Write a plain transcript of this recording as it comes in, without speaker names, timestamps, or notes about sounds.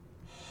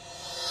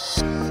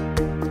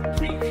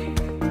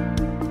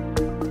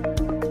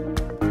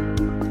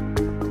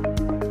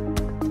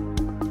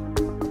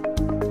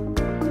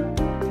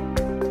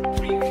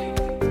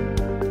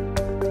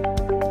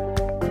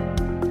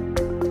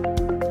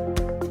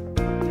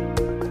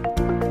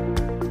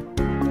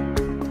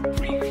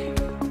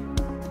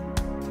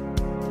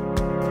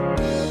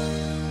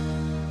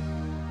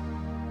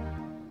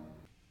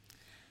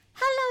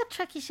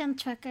Trekkies and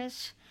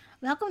Trekkers.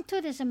 Welcome to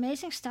this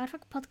amazing Star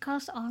Trek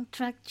podcast on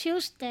Trek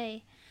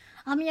Tuesday.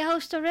 I'm your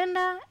host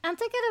Dorinda, and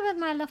together with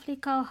my lovely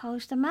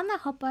co-host Amanda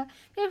Hopper,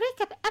 we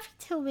recap every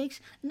 2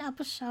 weeks an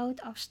episode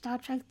of Star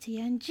Trek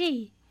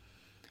TNG.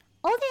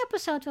 All the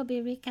episodes will be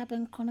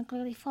recapped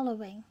chronologically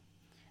following.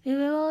 We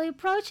will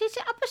approach each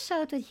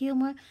episode with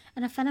humor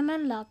and a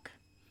phenomenon luck.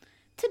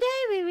 Today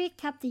we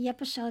recap the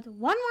episode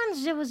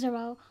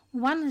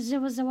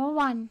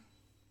 1100-1001.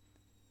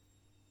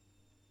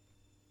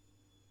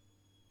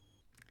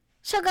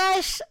 So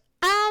guys,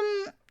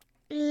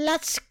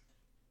 let's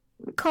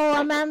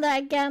call Amanda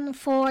again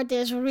for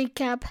this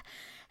recap.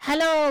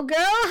 Hello girl,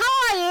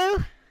 how are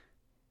you?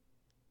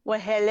 Well,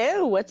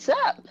 hello, what's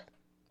up?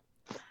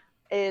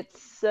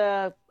 It's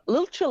a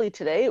little chilly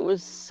today. It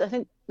was, I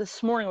think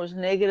this morning was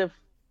negative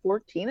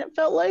 14, it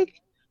felt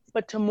like.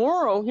 But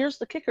tomorrow, here's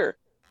the kicker.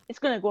 It's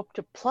going to go up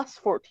to plus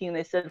 14,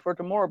 they said, for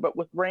tomorrow, but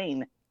with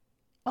rain.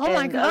 Oh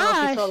my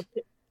gosh.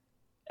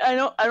 I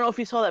don't know if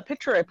you saw that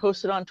picture I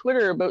posted on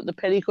Twitter about the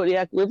Petty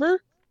Kodiak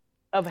River,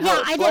 of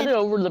how I it flooded did.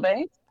 over the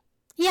bank.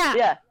 Yeah.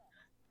 Yeah.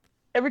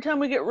 Every time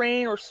we get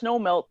rain or snow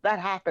melt, that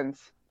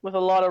happens with a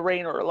lot of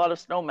rain or a lot of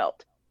snow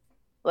melt.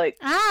 Like,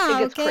 it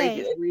gets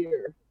crazy every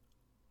year.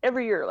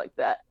 Every year like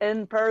that.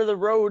 And part of the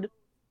road,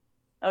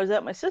 I was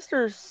at my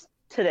sister's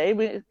today.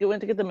 We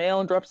went to get the mail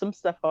and drop some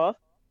stuff off.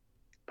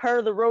 Part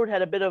of the road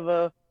had a bit of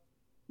a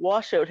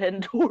washout heading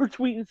towards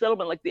Wheaton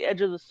Settlement, like the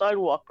edge of the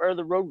sidewalk. Part of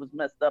the road was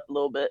messed up a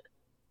little bit.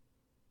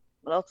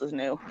 What else is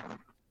new?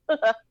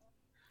 Well,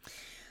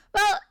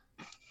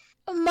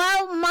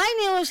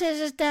 my news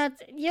is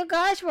that you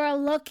guys were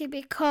lucky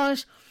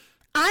because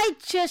I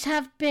just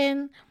have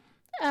been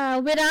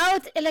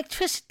without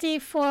electricity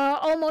for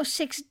almost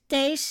 6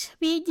 days.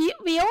 We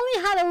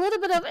only had a little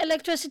bit of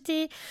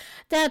electricity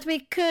that we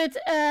could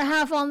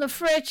have on the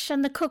fridge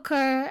and the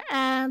cooker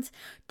and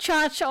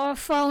charge our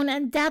phone,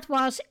 and that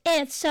was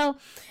it. So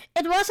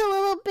it was a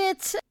little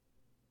bit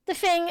the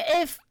thing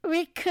if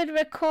we could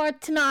record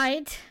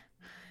tonight.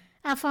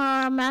 And for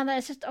Amanda,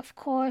 it's just, of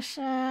course,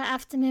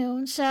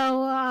 afternoon.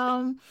 So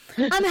I'm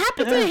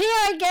happy to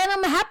hear again.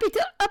 I'm happy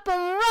to up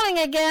and running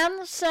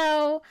again.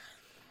 So,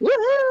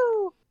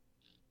 woohoo!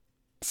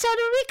 So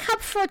the recap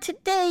for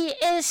today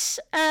is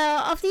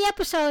of the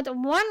episode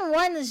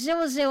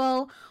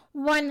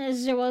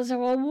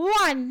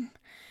 1100-1001.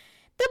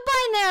 The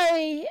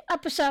binary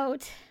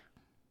episode.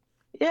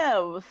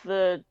 Yeah,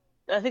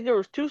 I think there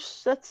was 2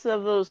 sets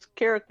of those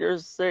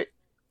characters. They're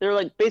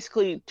like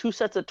basically 2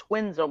 sets of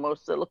twins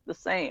almost that look the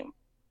same.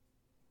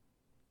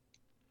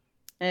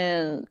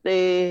 And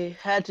they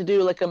had to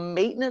do like a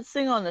maintenance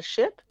thing on the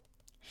ship.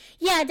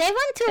 Yeah, they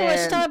went to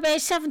Starbase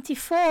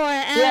 74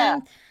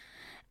 and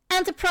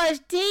Enterprise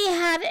D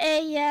had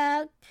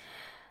a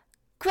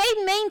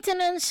great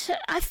maintenance.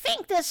 I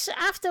think that's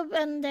after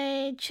when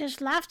they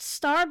just left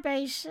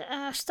Starbase,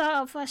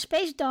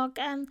 Space Dock,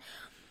 and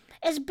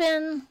it's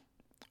been,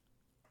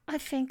 I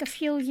think, a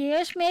few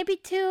years maybe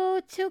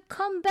to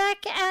come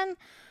back and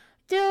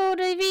do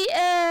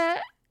the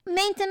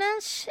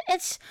maintenance.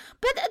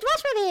 But it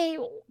was really,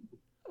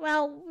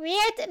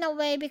 weird in a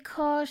way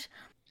because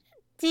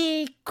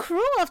the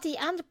crew of the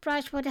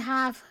Enterprise would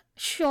have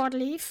short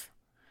leave.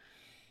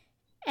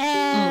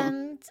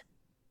 And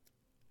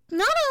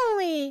not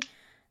only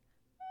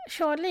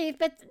short leave,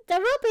 but there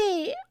will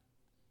be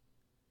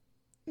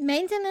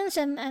maintenance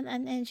and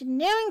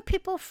engineering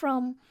people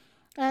from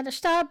the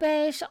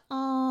Starbase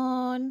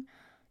on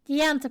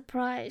the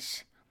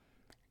Enterprise.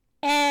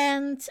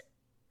 And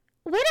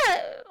with,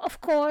 of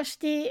course,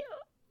 the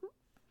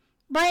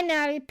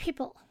binary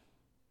people.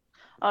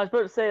 I was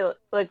about to say,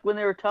 like, when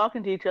they were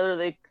talking to each other,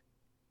 they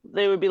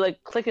would be,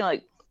 like, clicking,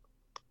 like,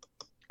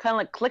 kind of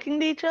like clicking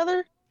to each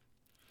other.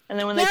 And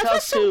then when they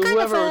talk to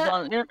whoever was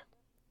on there,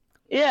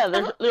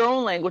 their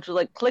own language was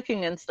like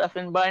clicking and stuff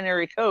in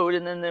binary code.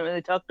 And then when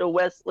they talk to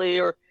Wesley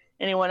or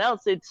anyone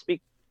else, they'd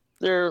speak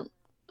their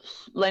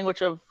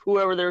language of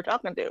whoever they were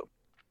talking to.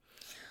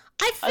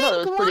 I thought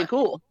it was pretty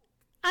cool.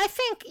 I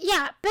think,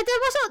 but there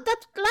was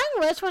that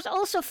language was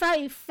also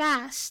very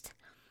fast.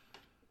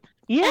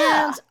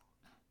 Yeah. And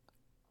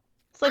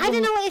like I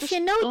don't know if you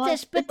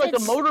noticed, but it's like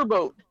a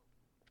motorboat.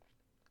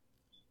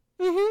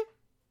 Mhm.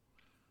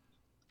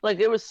 Like,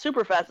 it was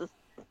super fast.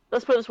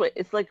 Let's put it this way.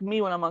 It's like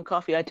me when I'm on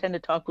coffee. I tend to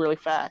talk really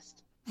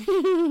fast.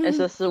 It's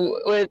just,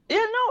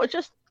 it's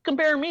just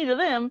comparing me to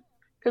them.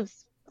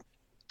 Because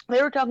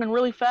they were talking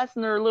really fast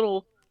in their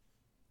little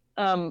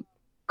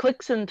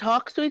clicks and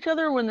talks to each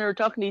other when they were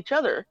talking to each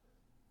other.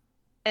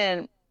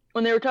 And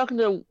when they were talking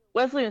to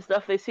Wesley and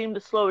stuff, they seemed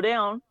to slow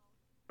down.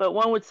 But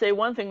one would say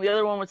one thing, the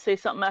other one would say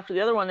something after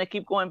the other one. They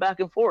keep going back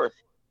and forth.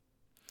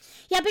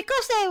 Yeah,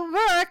 because they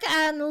work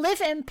and live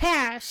in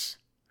pairs.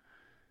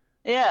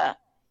 Yeah.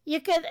 You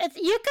could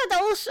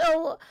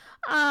also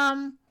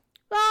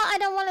I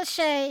don't want to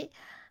say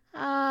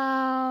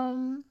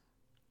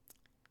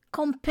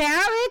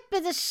compare it,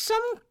 but there's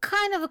some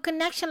kind of a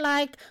connection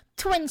like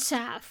twins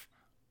have.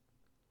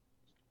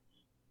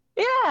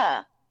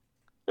 Yeah,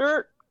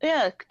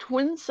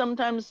 twins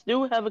sometimes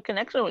do have a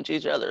connection with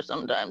each other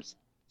sometimes.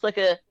 It's like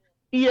a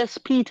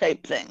ESP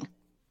type thing,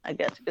 I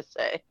guess you could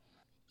say.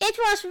 It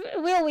was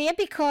real weird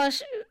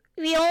because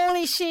we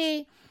only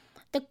see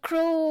the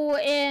crew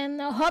in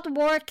hot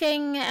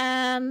working,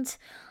 and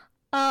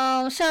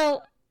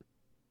so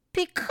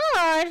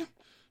Picard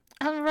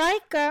and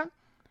Riker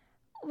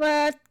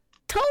were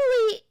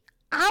totally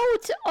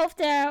out of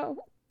their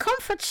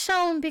comfort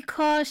zone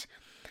because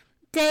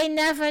they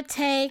never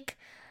take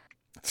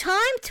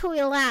time to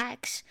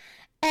relax.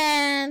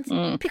 And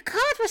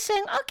Picard was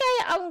saying,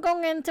 okay, I'm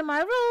going into my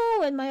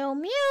room with my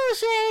own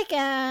music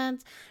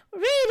and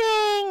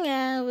reading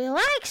and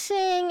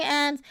relaxing.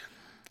 And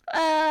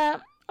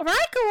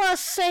Riker was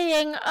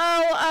saying,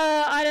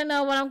 I don't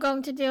know what I'm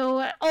going to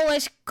do.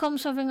 Always come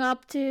something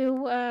up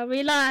to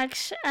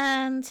relax.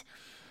 And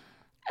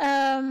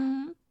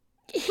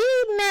he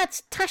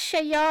met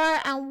Tasha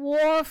Yar and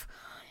Worf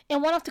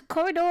in one of the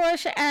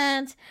corridors,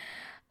 and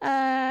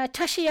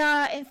Tasha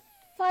Yar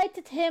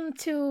invited him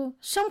to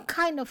some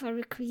kind of a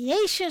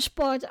recreation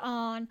spot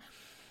on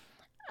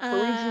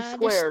Parisian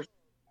Square.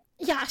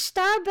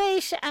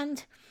 Starbase,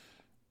 and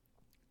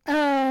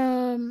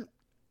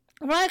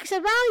Riker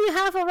said, well, you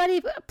have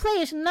already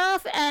played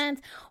enough,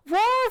 and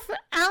Worf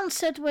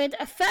answered with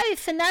a very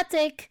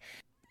phonetic,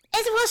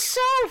 it was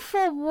so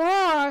for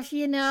Worf,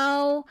 you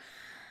know,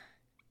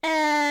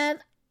 and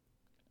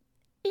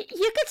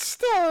you could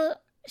still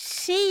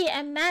see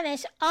and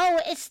manage,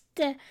 it's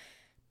the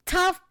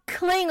tough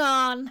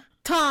Klingon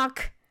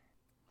talk.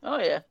 Oh,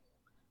 yeah.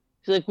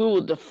 He's like, we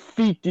will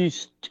defeat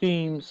these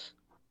teams.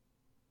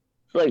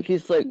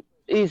 He's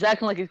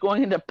acting like he's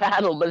going into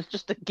battle, but it's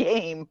just a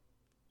game.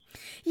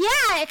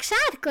 Yeah,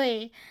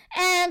 exactly.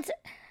 And,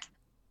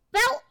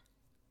 well,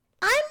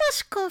 I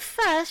must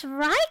confess,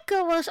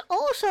 Riker was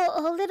also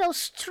a little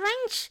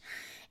strange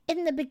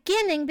in the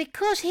beginning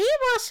because he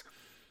was,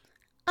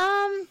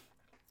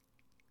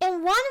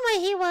 in one way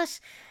he was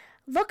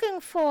looking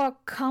for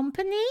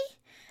company,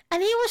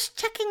 and he was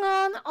checking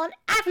on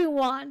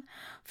everyone.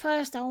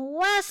 First on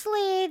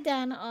Wesley,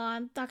 then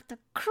on Dr.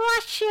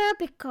 Crusher,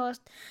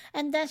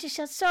 and then she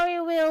said, sorry,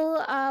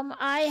 Will,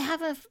 I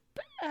have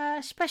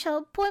a special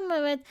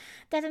appointment with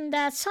that and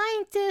that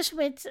scientist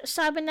with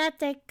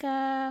cybernetic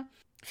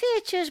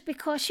features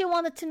because she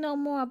wanted to know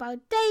more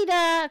about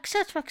data,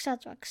 etc.,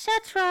 etc.,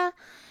 etc.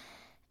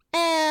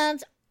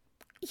 And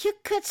you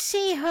could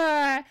see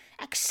her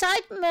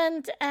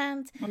excitement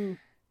and...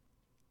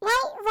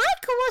 Well,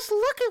 Riker was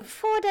looking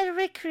for the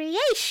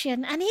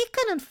recreation, and he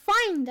couldn't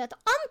find it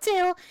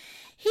until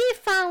he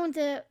found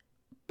the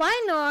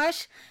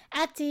binars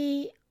at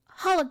the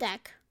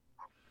holodeck.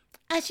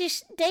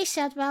 They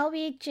said, well,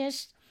 we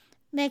just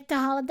make the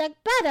holodeck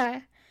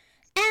better.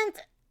 And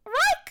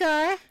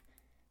Riker,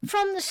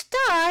 from the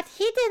start,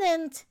 he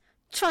didn't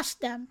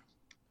trust them.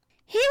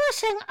 He was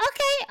saying,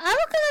 okay, I'm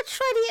going to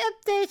try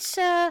the updates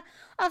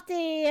of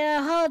the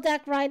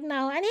holodeck right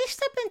now. And he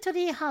stepped into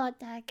the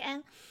holodeck,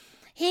 and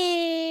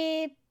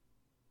he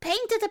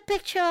painted a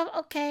picture of,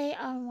 okay,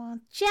 I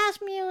want jazz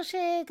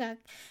music, a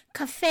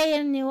cafe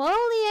in New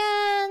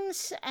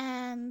Orleans,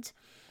 and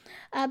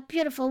a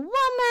beautiful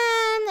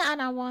woman, and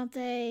I want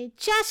a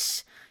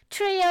jazz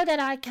trio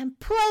that I can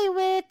play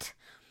with.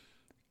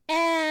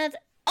 And,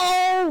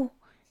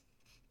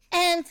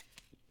 and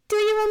do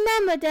you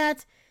remember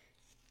that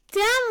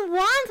damn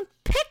one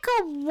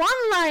pickup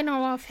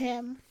one-liner of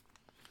him?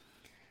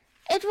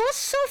 It was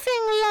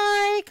something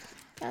like...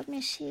 Let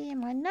me see in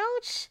my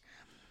notes.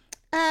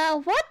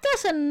 What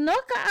does a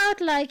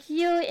knockout like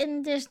you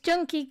in this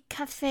junkie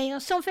cafe or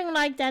something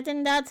like that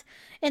in that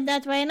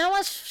way? And I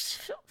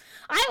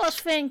was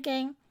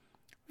thinking,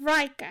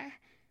 Riker,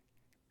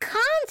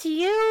 can't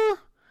you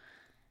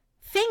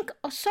think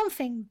of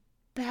something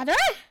better?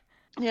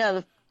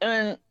 Yeah,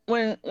 and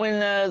when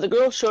the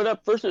girl showed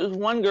up, first it was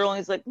one girl, and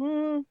he's like,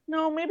 no,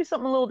 maybe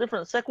something a little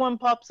different. The second one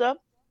pops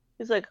up.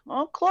 He's like,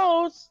 oh,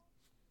 close.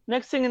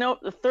 Next thing you know,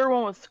 the third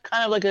one was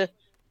kind of like a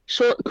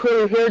short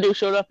curly hairdo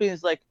showed up, and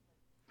he's like,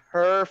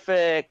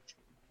 perfect.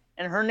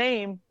 And her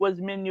name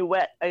was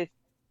Minuet. I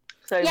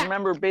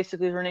remember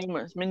basically her name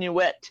was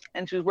Minuet,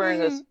 and she was wearing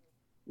this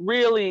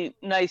really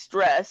nice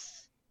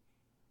dress.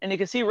 And you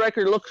can see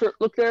Riker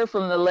look there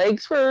from the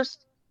legs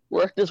first,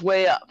 worked his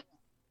way up.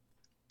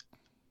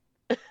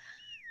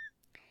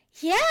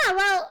 Yeah,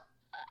 well,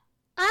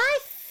 I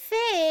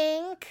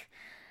think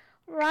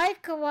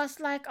Riker was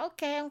like,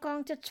 okay, I'm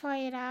going to try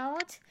it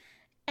out.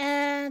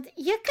 And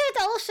you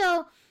could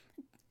also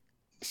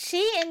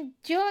see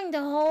during the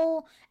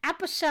whole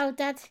episode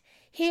that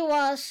he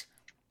was,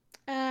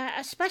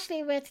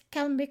 especially with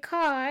Captain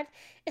Picard,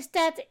 is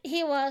that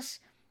he was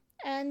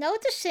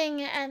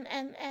noticing and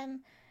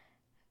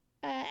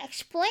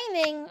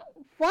explaining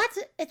what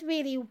it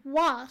really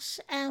was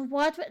and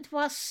what it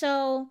was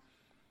so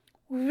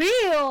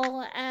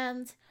real.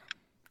 And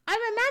I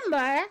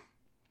remember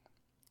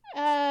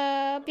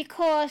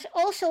because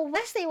also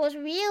Wesley was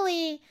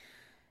really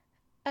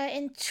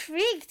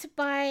intrigued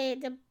by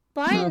the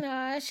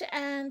binars,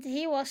 and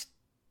he was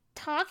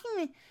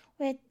talking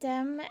with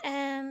them,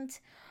 and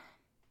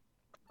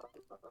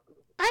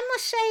I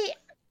must say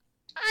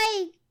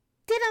I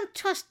didn't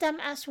trust them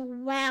as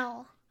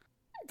well.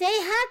 They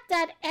had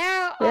that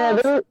air Yeah,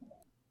 of...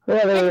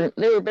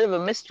 they were a bit of a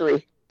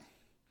mystery.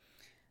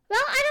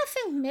 Well, I don't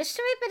think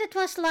mystery, but it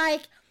was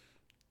like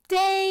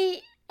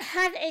they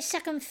had a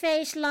second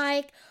phase,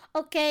 like,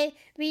 okay,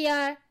 we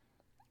are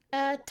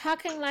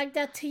talking like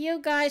that to you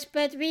guys,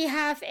 but we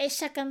have a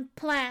second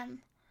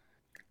plan,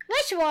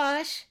 which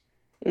was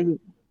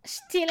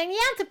stealing the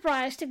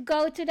Enterprise to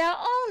go to their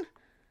own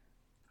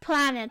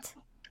planet.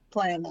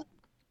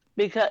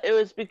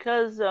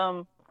 Because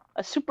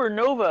a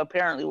supernova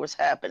apparently was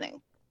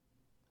happening,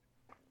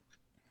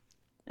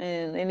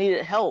 and they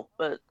needed help,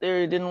 but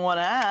they didn't want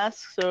to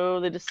ask, so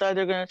they decided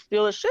they're going to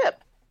steal a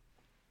ship.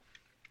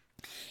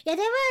 Yeah,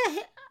 they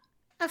were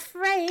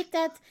afraid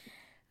that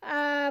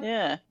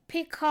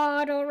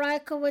Picard or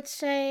Riker would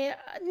say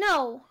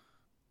no.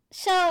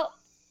 So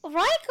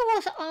Riker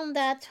was on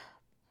that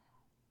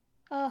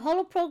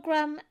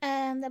holoprogram,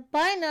 and the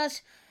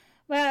Biners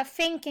were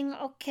thinking,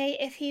 okay,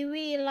 if he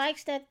really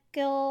likes that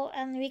girl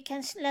and we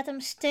can let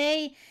him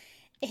stay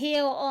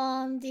here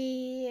on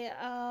the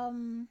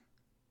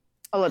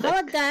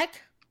holodeck,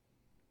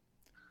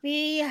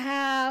 we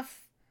have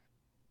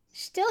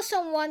still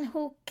someone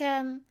who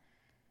can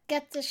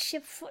get the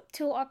ship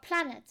to our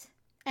planet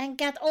and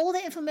get all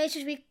the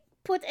information we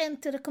put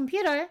into the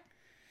computer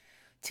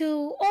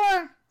to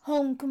our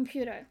home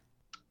computer.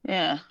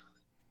 Yeah,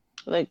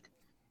 like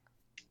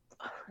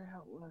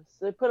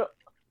they put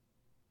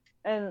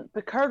and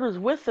Picard was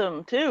with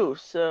them too,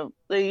 so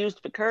they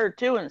used Picard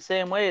too in the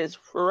same way as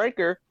for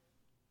Riker,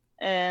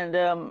 and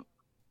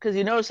because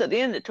you notice at the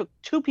end it took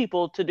two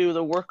people to do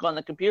the work on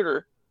the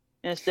computer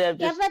instead of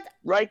just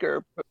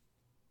Riker.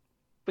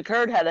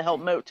 Picard had to help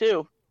him out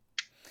too.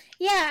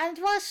 Yeah, and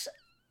it was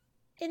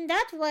in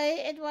that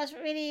way it was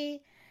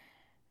really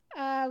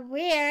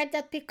weird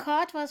that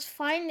Picard was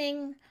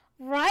finding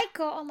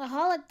Riker on the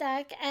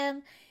holodeck,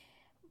 and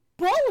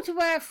both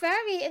were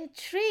very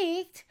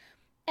intrigued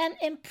and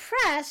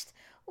impressed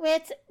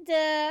with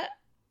the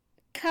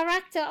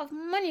character of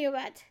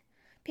Minuet,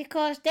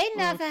 because they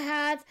never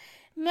had...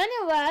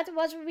 Minuet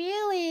was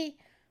really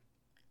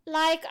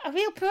like a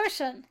real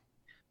person.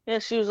 Yeah,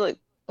 she was like,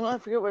 well, I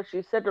forget what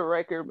she said to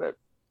Riker, but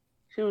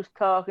she was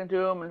talking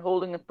to him and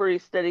holding a pretty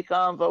steady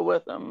convo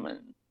with him,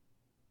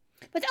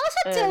 but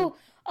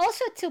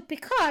also to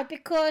Picard,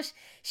 because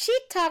she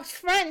talked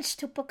French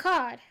to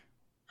Picard.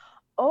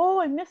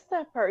 Oh, I missed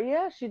that part.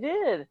 Yeah, she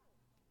did.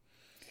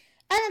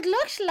 And it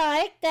looks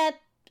like that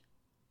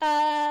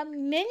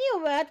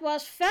Minuet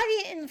was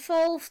very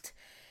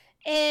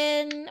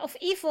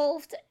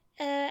evolved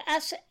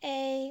as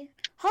a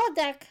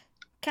holodeck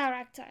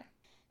character.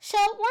 So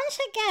once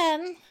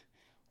again,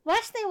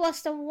 Wesley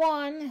was the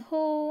one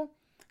who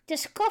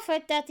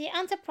discovered that the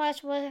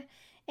Enterprise was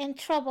in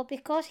trouble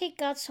because he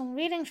got some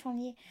readings from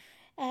the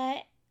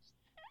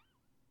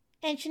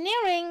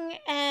engineering,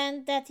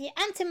 and that the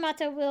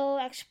antimatter will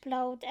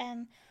explode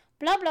and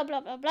blah blah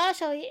blah blah blah.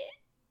 So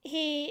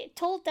he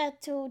told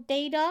that to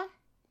Data,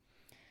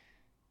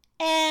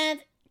 and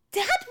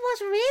that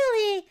was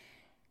really,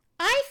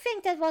 I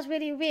think that was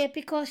really weird,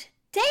 because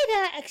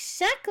Data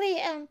exactly,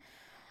 and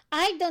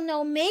I don't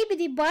know, maybe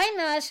the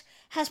Binars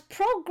has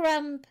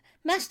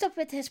messed up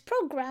with his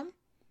program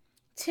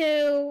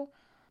to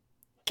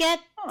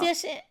get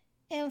this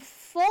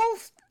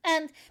involved,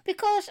 and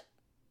because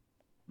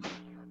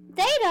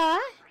Data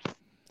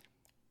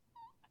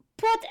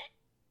put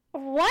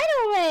right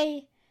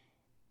away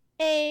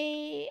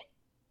a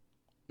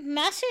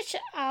message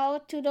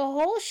out to the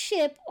whole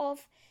ship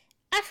of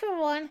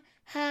everyone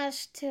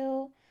has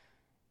to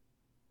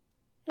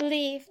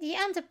leave the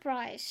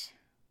Enterprise.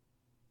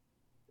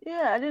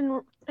 Yeah, I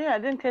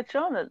didn't catch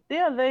on it.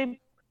 Yeah,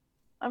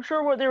 I'm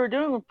sure what they were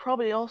doing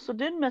probably also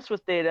did mess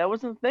with Data. I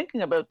wasn't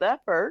thinking about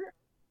that part.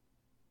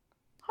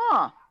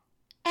 Huh.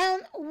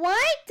 And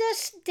why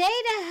does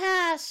Data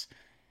has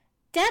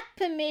that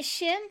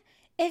permission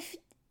if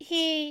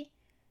he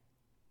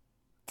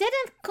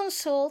didn't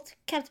consult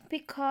Captain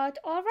Picard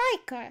or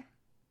Riker?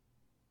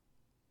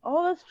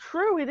 Oh, that's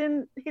true. He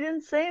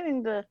didn't say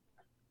anything to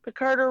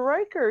Picard or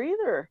Riker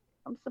either.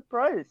 I'm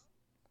surprised.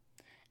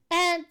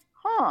 And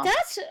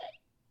that's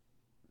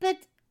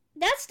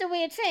the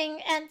weird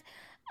thing. And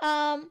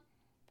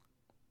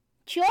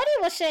Geordi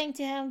was saying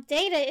to him,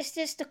 Data, is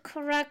this the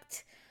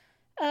correct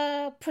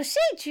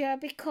procedure?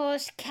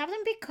 Because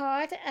Captain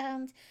Picard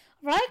and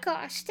Riker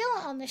are still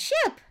on the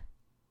ship.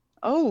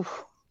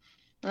 Oh,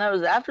 and that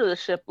was after the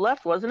ship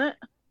left, wasn't it?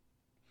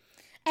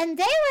 And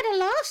they were the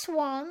last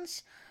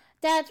ones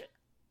that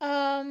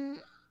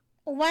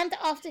went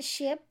off the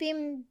ship,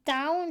 beamed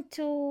down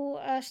to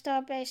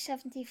Starbase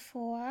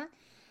 74,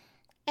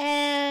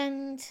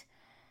 and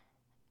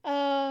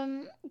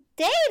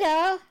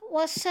Data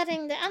was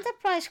setting the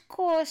Enterprise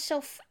course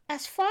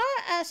as far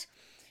as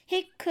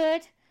he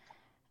could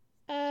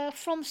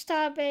from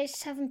Starbase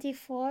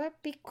 74,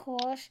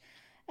 because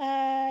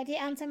the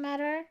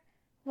antimatter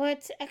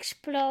would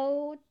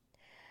explode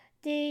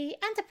the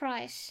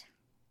Enterprise.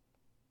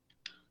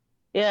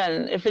 Yeah,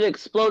 and if it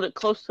exploded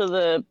close to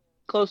the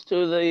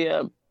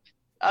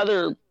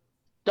other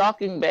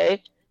docking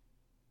bay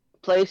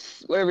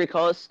place, whatever you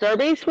call it.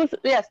 Starbase was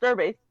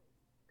Starbase.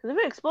 Because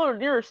if it exploded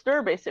near a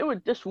starbase, it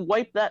would just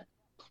wipe that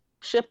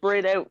ship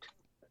right out.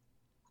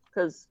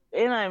 Because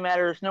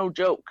antimatter is no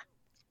joke.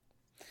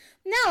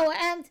 No,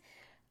 and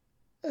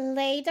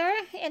later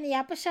in the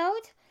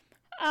episode,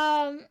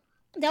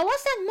 there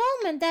was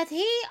that moment that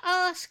he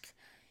asked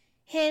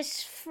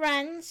his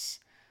friends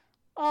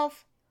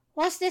of,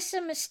 was this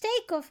a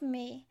mistake of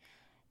me?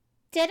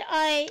 Did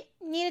I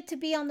needed to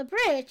be on the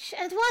bridge?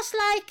 And it was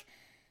like,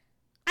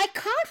 I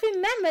can't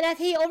remember that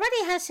he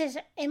already has his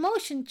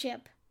emotion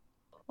chip.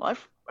 Well,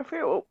 I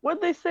forget,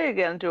 what did they say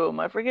again to him?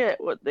 I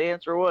forget what the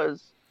answer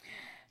was.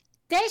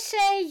 They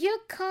say you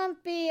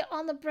can't be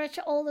on the bridge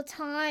all the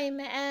time,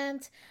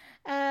 and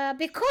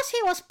because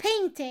he was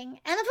painting,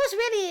 and it was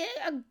really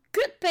a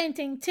good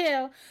painting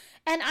too.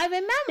 And I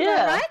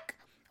remember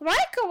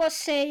Riker was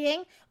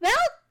saying,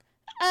 well,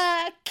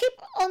 keep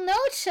on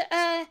notes,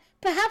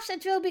 perhaps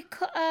it will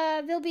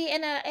be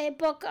in a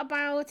book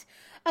about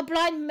a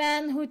blind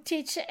man who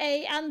teaches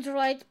a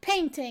android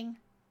painting.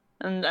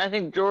 And I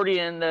think Geordi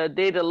and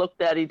Data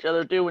looked at each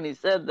other too when he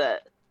said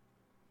that.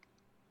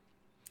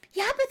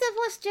 Yeah, but it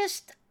was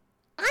just,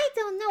 I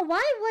don't know,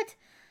 why would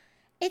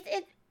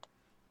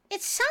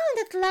it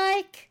sounded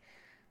like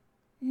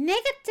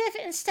negative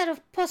instead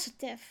of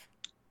positive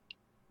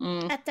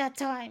at that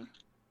time.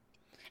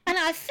 And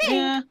I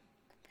think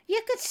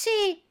you could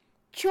see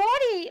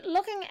Geordi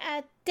looking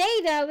at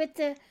Data with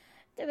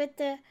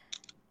the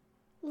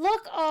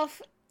look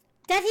of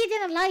that he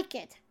didn't like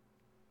it.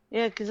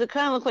 Yeah, because it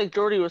kind of looked like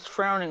Geordi was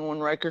frowning when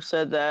Riker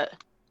said that.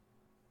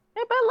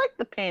 Yeah, but I liked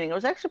the painting. It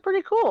was actually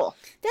pretty cool.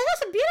 That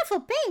was a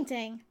beautiful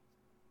painting.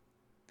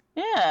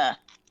 Yeah.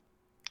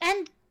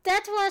 And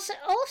that was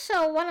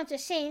also one of the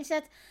scenes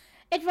that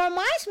it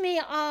reminds me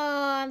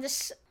on the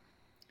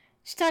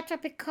Star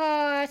Trek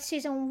Picard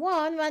Season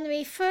 1 when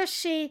we first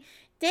see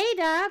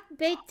Data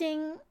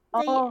baiting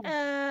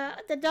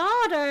the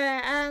daughter,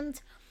 and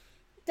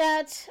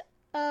that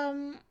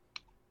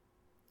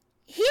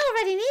he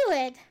already knew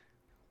it.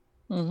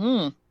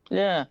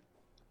 Yeah.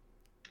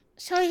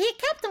 So he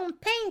kept on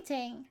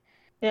painting.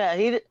 Yeah,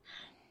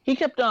 he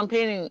kept on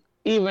painting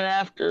even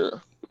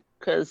after,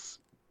 because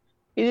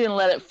he didn't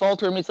let it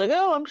falter him. He's like,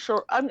 oh, I'm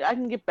sure I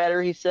can get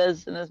better, he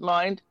says in his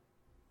mind.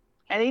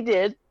 And he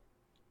did.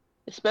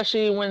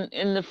 Especially when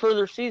in the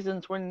further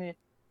seasons when you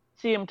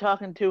see him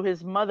talking to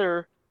his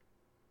mother,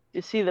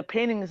 you see the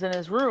paintings in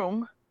his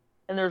room,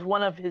 and there's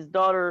one of his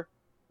daughter,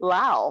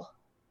 Lal.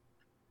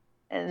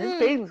 And his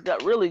paintings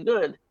got really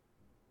good.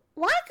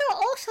 Riker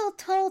also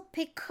told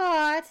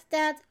Picard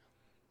that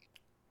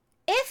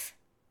if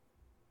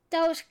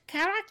those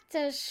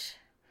characters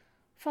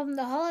from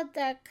the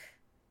holodeck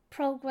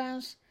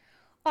programs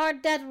are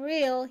that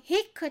real,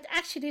 he could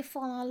actually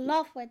fall in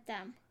love with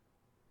them.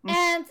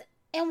 And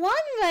in one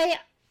way,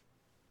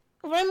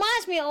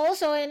 reminds me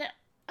also in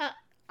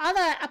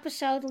other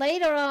episode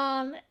later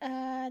on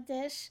that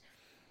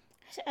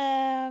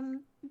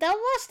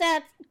was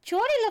that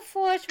Geordi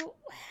LaForge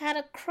had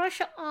a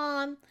crush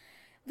on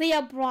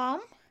Leah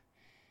Brom.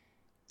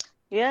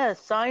 Yeah,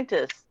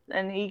 scientist.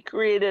 And he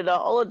created a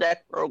holodeck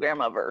program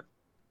of her.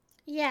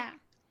 Yeah.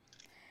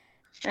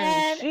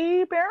 And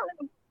she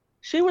apparently,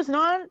 she was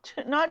not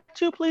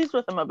too pleased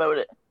with him about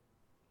it.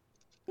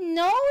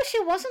 No, she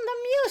wasn't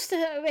amused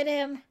with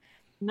him.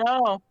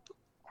 No.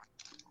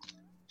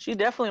 She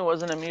definitely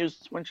wasn't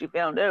amused when she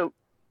found out.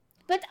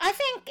 But I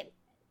think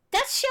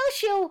that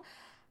shows you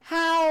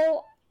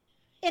how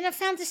in a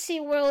fantasy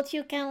world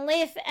you can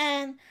live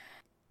and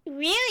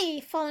really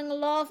fall in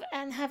love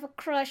and have a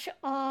crush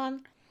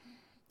on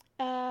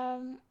a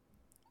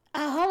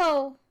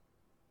holo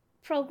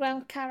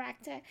program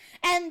character.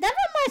 And that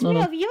reminds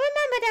me of, you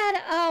remember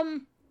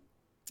that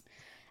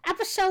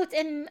episode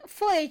in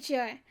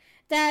Voyager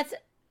that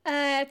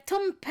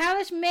Tom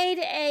Paris made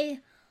a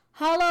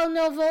holo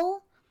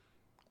novel,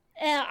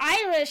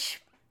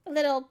 Irish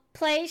little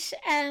place,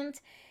 and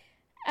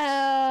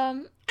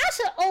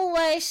as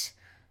always,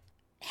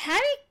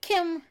 Harry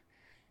Kim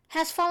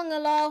has fallen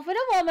in love with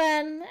a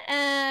woman,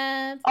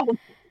 and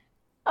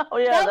oh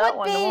yeah, that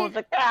one, the one with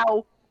the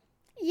cow.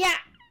 Yeah,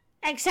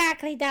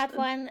 exactly that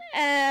one.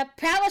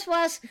 Paris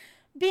was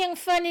being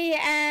funny,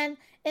 and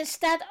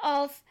instead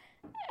of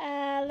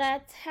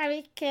let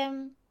Harry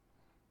Kim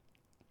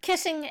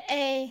kissing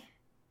a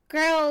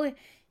girl,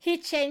 he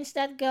changed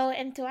that girl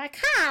into a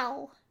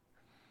cow.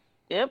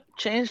 Yep,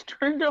 changed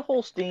her into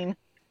Holstein.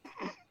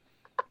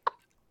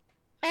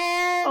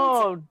 And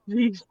oh,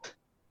 jeez.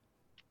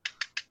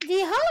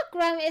 The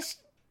hologram is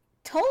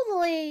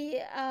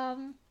totally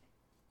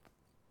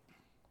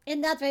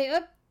in that way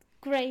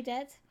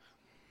upgraded.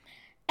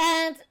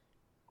 And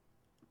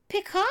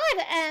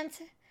Picard and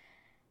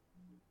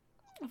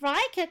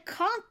Riker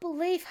can't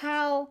believe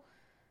how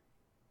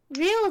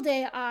real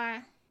they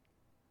are.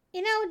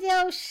 You know,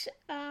 those,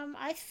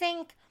 I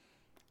think,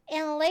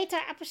 in later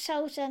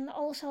episodes and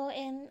also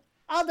in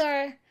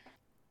other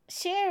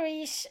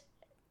series,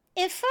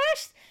 at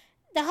first,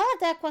 the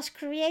holodeck was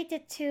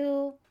created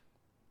to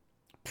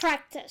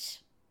practice.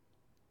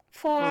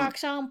 For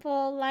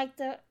example, like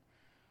the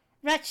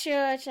red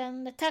shirts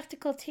and the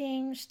tactical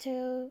teams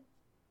to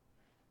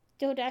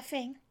do their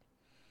thing.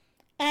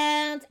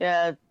 And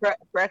yeah,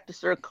 practice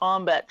their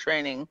combat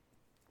training.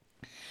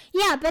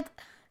 Yeah, but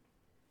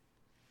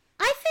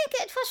I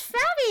think it was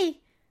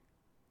very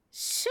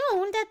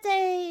soon that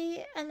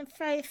they, and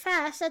very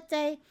fast, that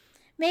they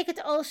make it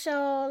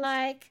also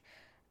like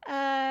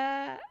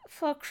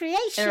for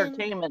creation.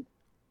 Entertainment.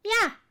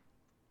 Yeah.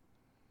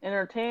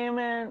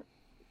 Entertainment,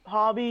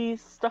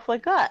 hobbies, stuff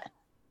like that.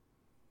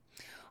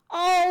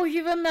 Oh,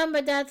 you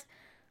remember that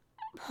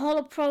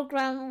whole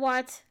program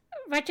what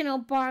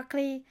Reginald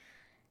Barkley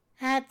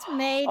had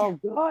made? Oh,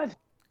 God.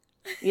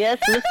 Yes,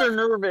 Mr.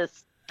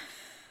 Nervous.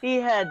 He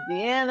had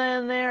Deanna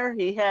in there.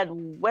 He had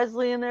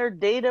Wesley in there.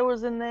 Data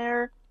was in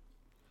there.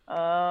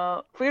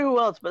 Forget who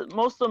else, but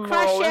most of them were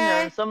all in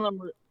there. And some of them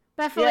were,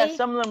 Beverly. yeah,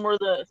 some of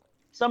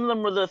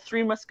them were the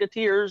Three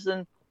Musketeers,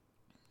 and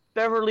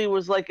Beverly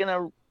was like in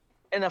a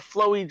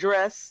flowy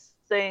dress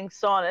saying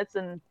sonnets,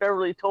 and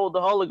Beverly told the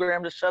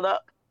hologram to shut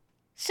up.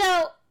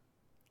 So,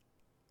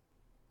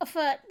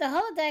 the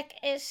holodeck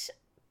is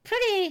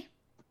pretty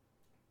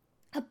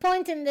a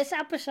point in this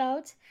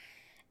episode.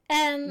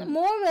 And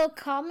more will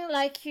come,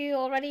 like you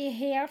already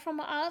hear from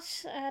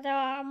us. There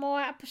are more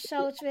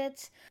episodes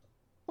with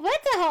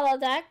the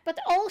holodeck, but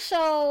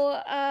also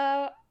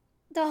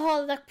the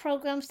holodeck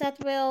programs that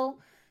will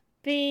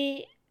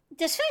be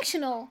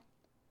dysfunctional.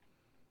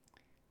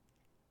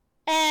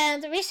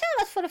 And we saw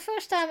that for the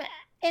first time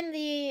in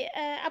the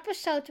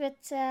episode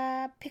with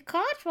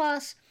Picard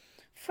was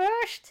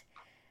first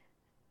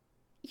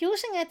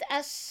using it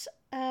as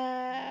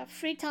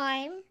free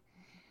time.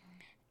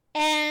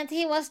 And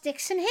he was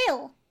Dixon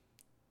Hill.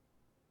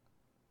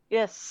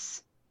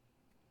 Yes.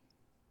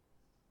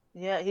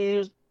 Yeah,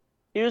 he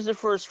used it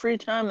for his free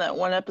time. That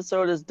one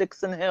episode is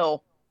Dixon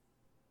Hill.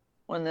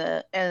 And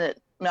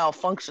it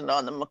malfunctioned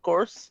on them, of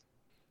course.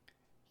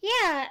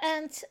 Yeah,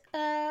 and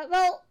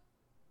well,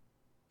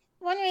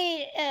 when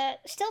we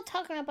still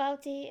talking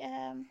about the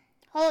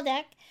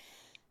holodeck,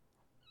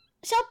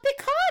 so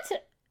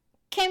Picard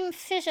came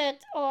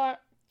visit, or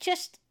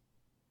just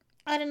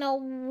I don't know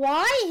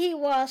why he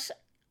was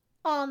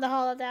on the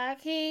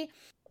holodeck. He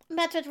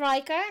met with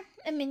Riker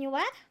and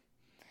Minuet,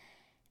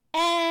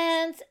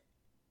 and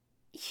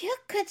you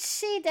could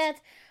see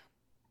that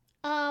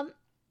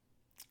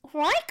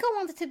Riker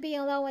wanted to be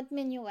alone with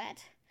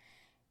Minuet,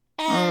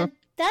 and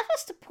that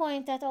was the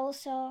point that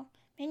also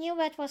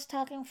Minuet was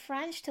talking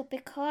French to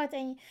Picard,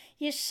 and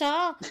you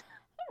saw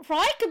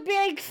Riker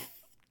being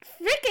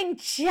freaking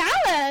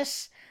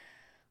jealous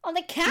on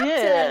the captain.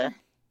 Yeah.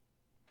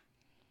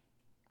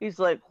 He's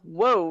like,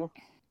 whoa.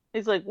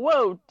 He's like,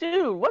 whoa,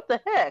 dude, what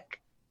the heck?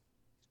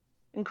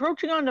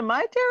 Encroaching onto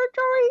my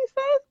territory, he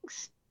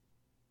thinks?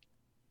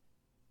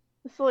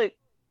 It's like,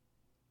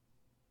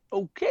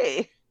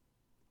 okay.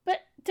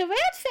 But the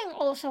weird thing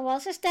also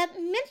is that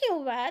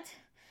Minuet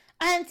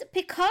and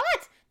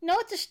Picard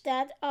noticed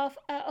that I've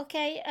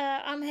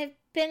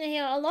been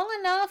here long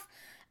enough,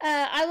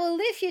 I will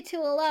leave you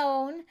two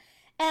alone.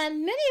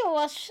 And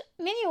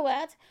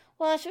Minuet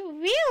was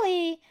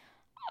really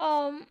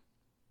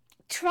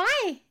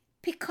try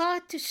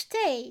Picard to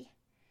stay.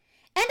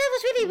 And that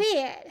was really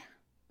weird.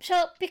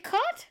 So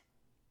Picard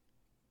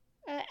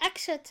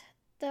exit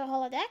the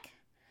holodeck,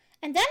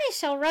 and then he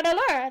saw Red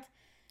Alert.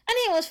 And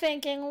he was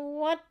thinking,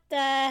 what the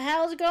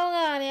hell's going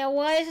on here?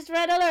 Why is it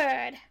Red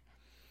Alert?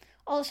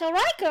 Also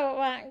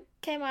Riker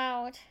came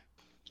out.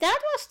 That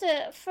was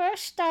the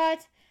first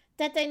start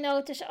that they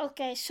noticed,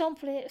 okay,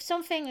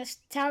 something is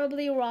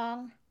terribly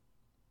wrong.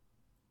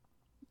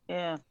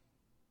 Yeah.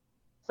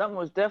 Something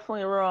was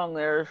definitely wrong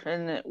there,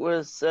 and it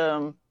was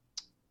those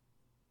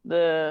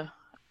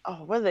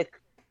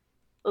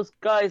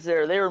guys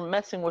there, they were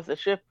messing with the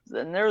ship,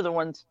 and they're the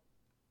ones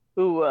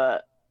who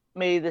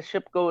made the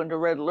ship go into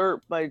red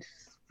alert by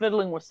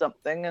fiddling with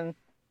something and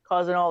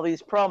causing all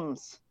these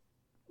problems.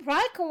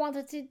 Riker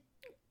wanted to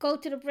go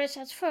to the bridge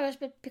at first,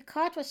 but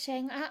Picard was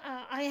saying,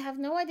 I have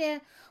no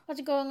idea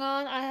what's going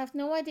on. I have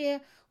no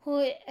idea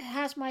who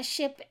has my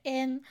ship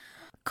in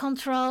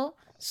control.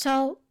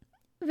 So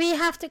we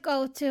have to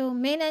go to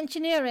main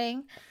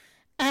engineering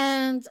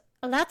and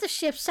let the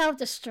ship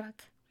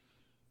self-destruct.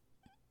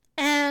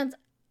 And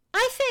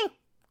I think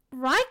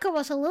Riker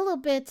was a little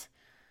bit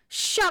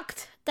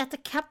shocked that the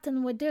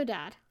captain would do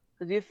that.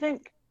 Do you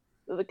think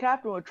that the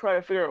captain would try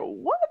to figure out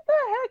what the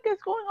heck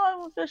is going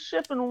on with this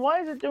ship and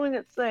why is it doing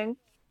its thing,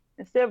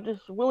 instead of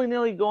just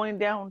willy-nilly going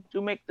down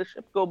to make the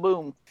ship go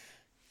boom?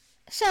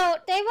 So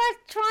they were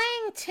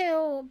trying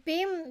to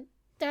beam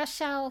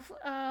themselves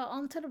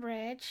onto the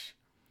bridge,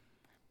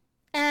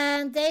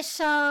 and they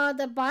saw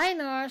the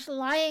Binars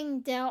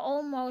lying there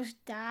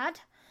almost dead.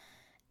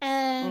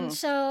 And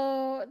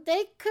so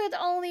they could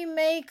only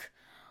make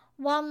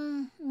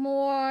one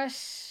more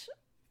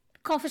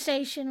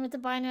conversation with the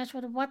Binars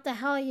with what the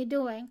hell are you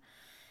doing?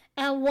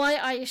 And why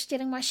are you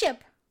stealing my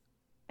ship?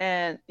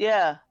 And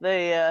yeah,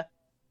 they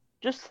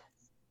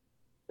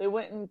they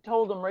went and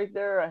told them right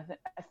there.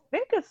 I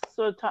think it's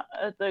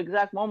at the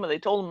exact moment they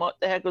told them what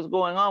the heck was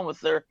going on with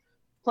their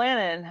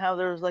planet and how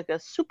there was like a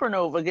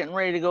supernova getting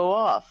ready to go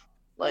off.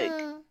 Like,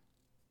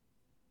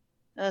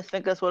 I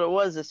think that's what it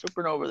was, the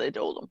supernova they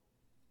told them.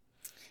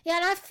 Yeah,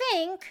 and I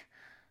think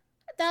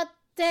that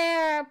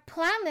their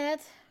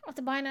planet of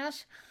the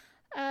Binars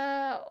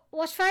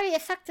was very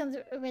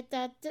affected with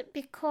that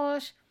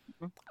because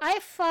I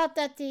thought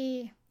that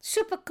the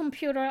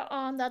supercomputer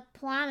on that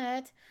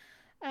planet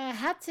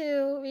had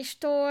to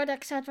restore,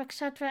 etc.,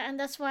 etc., and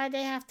that's why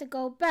they have to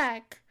go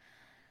back.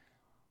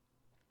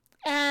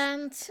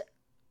 And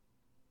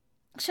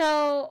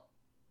so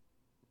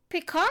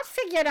Picard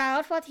figured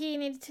out what he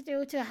needed to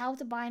do to help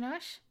the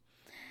Binars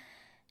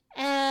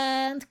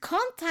and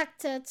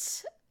contacted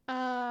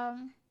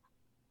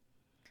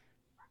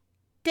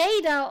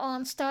Data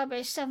on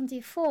Starbase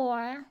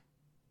 74.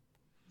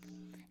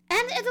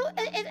 And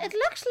it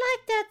looks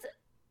like that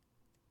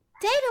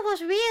Data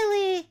was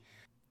really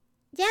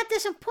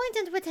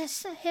disappointed with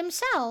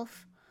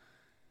himself.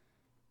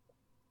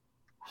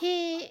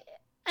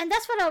 And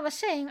that's what I was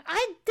saying.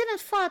 I didn't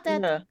thought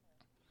that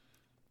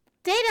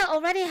Data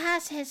already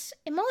has his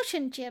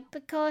emotion chip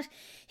because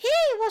he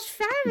was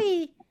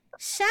very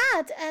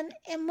sad and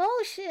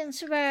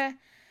emotions were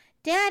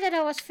there that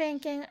I was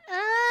thinking,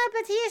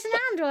 but he is an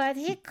android.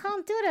 He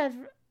can't do that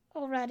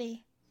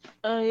already.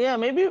 Yeah,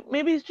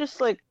 maybe he's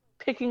just like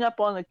picking up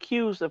on the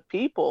cues of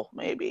people,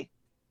 maybe.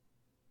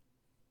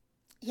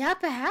 Yeah,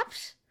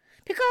 perhaps.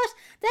 Because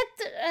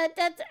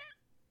that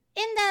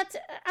in that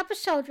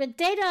episode with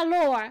Data and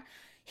Lore,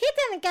 he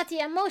didn't get the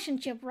emotion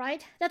chip,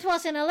 right? That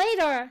was in a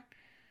later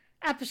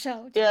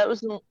episode. Yeah, it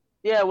was.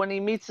 Yeah, when he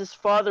meets his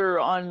father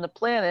on the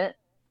planet.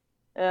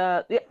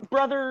 The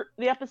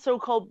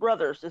episode called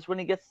Brothers is when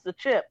he gets the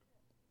chip.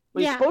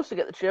 Well, he's supposed to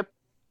get the chip,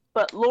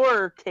 but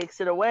Lore takes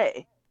it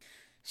away.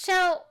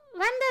 So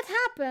when that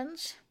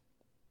happens,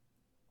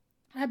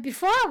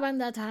 when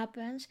that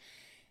happens,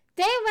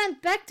 they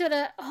went back to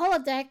the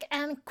holodeck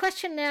and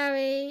question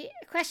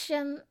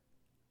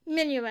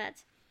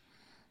Minuet.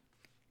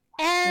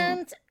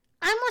 And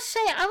I must say,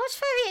 I was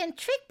very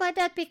intrigued by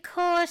that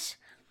because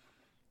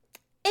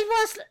it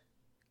was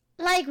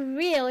like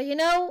real, you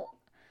know?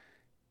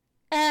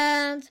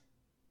 And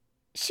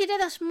she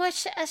did as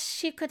much as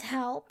she could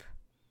help.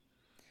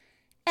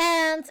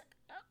 And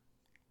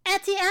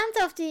at the end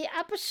of the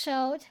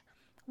episode,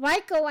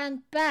 Riker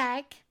went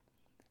back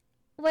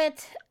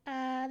with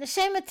the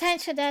same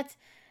intention that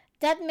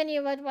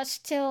Minuet was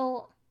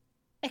still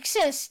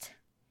exist,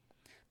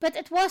 but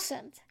it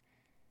wasn't.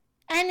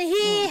 And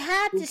he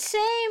had the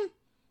same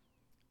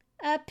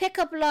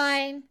pickup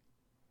line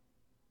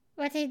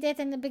what he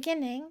did in the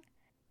beginning.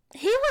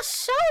 He was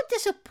so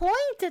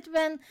disappointed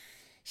when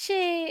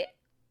she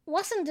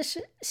wasn't the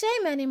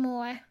same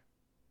anymore.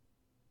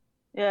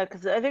 Yeah,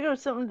 because I think it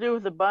was something to do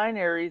with the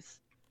binaries.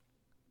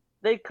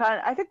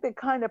 I think they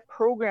kind of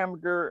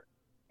programmed her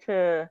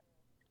to,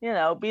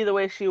 be the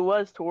way she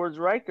was towards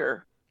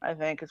Riker. I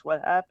think is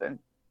what happened.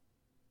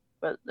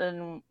 But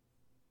then,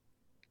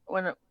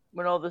 when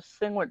all this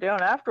thing went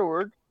down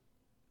afterward,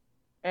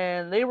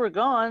 and they were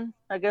gone,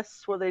 I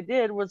guess what they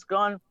did was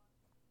gone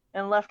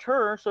and left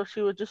her, so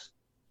she would just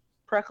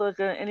practically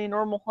like any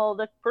normal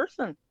holodeck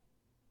person.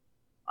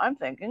 I'm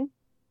thinking.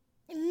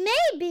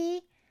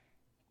 Maybe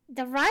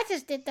the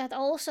writers did that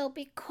also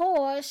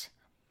because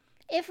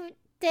if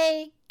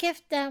they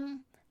give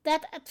them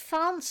that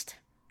advanced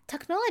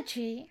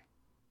technology,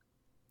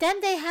 then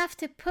they have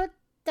to put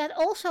that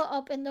also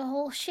up in the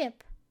whole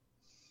ship.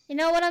 You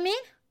know what I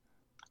mean?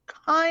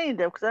 Kind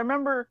of, because I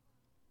remember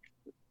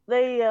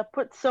they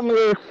put some of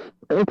the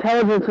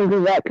intelligence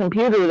into that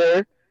computer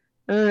there,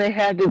 and then they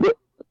had to,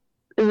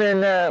 and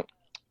then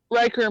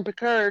Riker and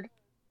Picard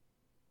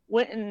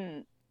went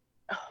and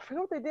I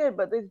forget what they did,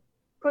 but they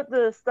put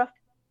the stuff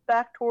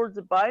back towards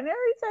the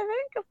binaries, I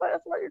think, if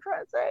that's what you're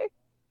trying to say.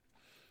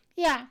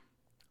 Yeah.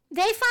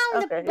 They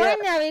found the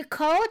binary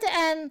code,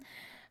 and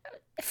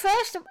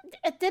first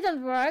it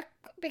didn't work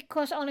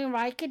because only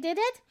Riker did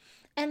it.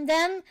 And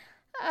then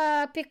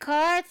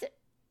Picard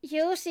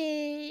used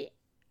the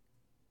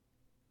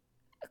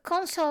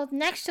console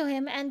next to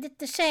him and did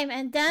the same.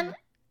 And then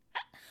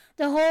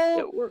the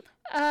whole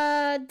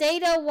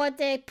data, what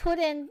they put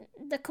in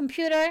the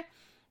computer,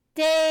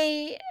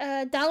 they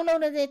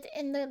downloaded it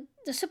in the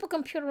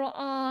supercomputer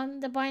on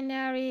the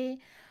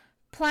binary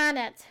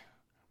planet.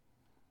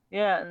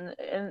 Yeah,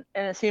 and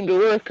it seemed to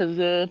work because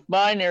the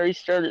binary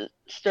started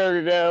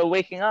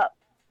waking up.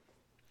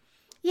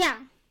 Yeah.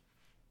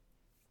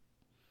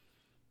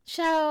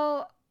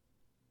 So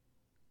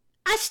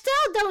I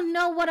still don't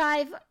know what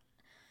I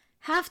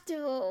have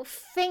to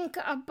think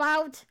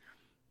about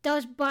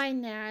those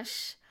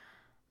binaries.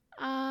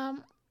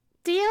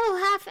 Do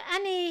you have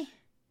any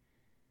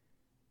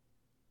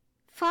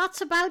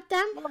thoughts about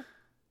them?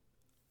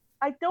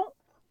 I don't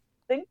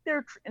think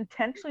they're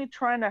intentionally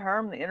trying to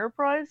harm the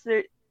Enterprise.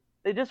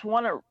 They just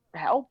want to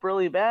help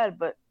really bad,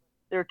 but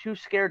they're too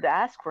scared to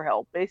ask for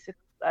help. Basically,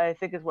 I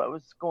think is what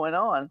was going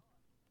on.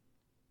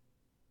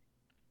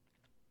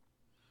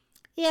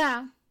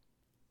 Yeah.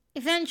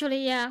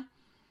 Eventually, yeah.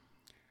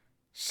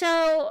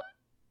 So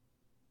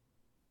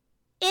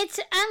it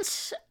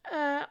ends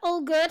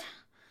all good,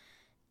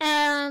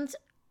 and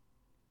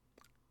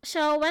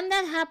so when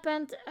that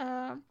happened,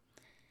 and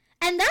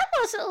that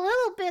was a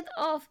little bit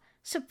of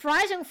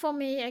surprising for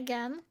me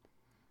again.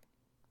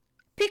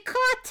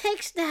 Picard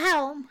takes the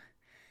helm,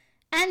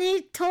 and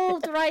he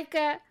told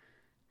Riker,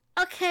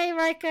 "Okay,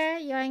 Riker,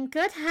 you're in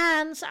good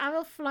hands. I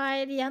will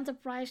fly the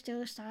Enterprise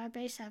to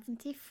Starbase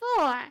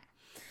 74."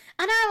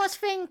 And I was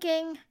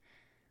thinking,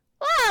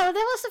 wow, that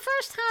was the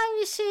first time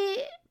you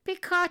see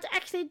Picard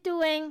actually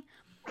doing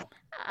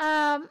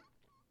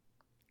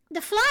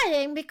the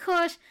flying,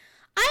 because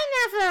I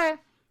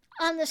never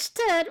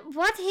understood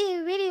what he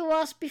really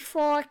was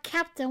before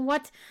captain,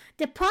 what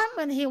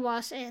department he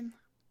was in.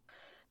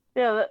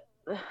 Yeah,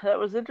 that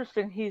was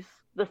interesting. He's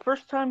the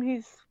first time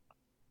he's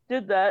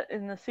did that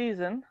in the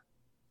season.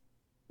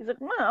 He's like,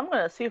 I'm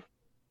gonna see if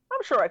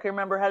I'm sure I can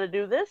remember how to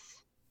do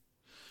this.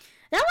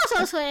 That was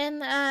also in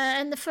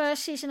the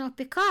first season of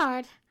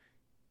Picard,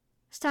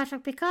 Star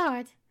Trek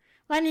Picard,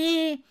 when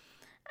he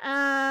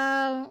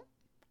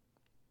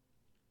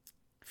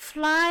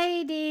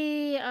fly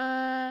the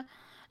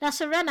La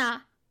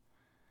Serena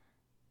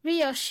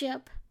Rio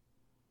ship.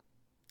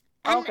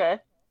 And okay.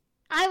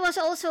 I was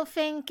also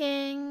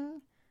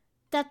thinking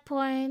that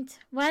point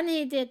when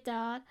he did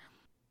that.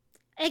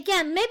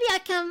 Again, maybe I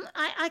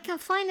can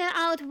find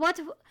out in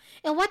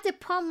what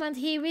department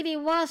he really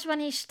was when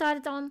he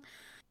started on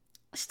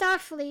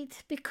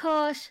Starfleet,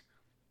 because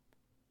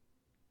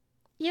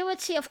you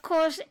would see, of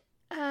course,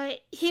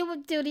 he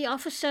would do the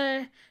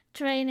officer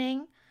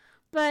training,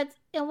 but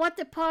in what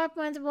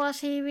department was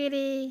he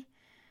really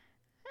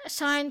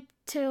assigned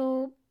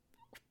to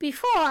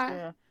before?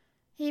 Yeah.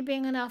 He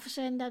being an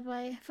officer in that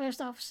way, first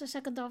officer,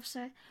 second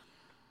officer.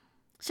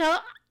 So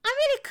I'm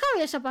really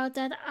curious about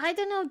that. I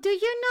don't know. Do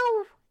you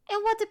know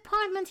in what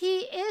department he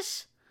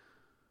is?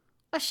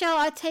 Or shall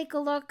I take a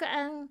look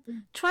and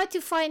try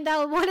to find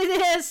out what it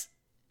is?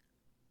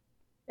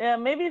 Yeah,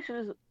 maybe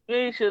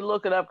you should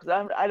look it up,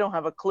 because I don't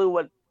have a clue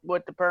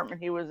what department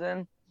he was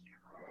in.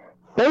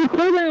 But it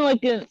could have been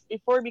like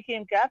before he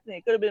became captain.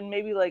 It could have been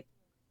maybe like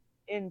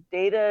in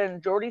Data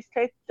and Geordi's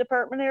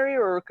department area,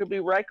 or it could be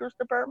Riker's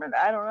department.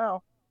 I don't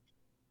know.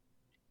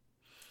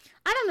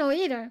 I don't know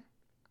either.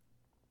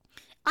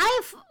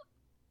 I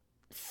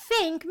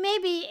think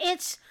maybe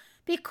it's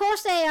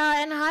because they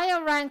are in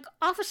higher rank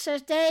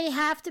officers, they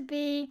have to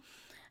be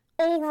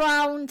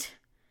all-round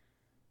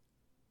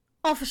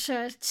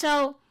officers.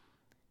 So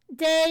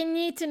they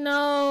need to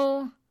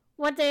know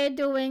what they're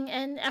doing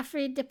in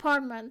every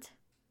department.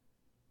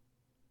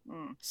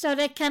 So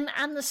they can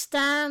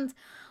understand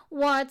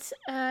what,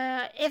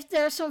 if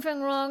there's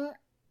something wrong,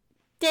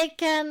 they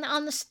can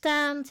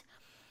understand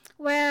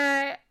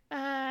where,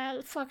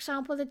 for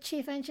example, the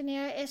chief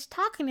engineer is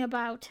talking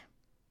about.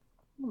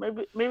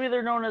 Maybe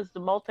they're known as the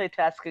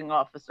multitasking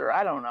officer.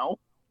 I don't know.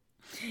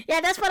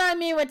 Yeah, that's what I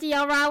mean with the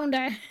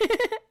all-rounder.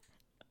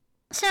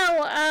 So,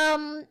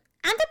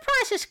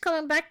 Enterprise is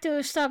coming back to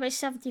Starbase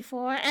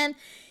 74, and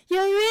you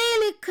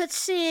really could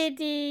see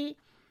the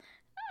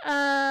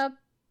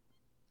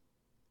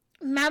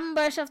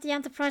members of the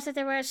Enterprise that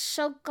they were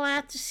so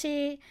glad to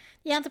see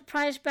the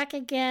Enterprise back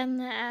again.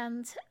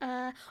 And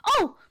and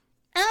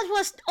it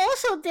was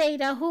also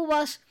Data who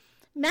was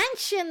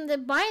mentioned the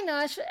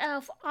binars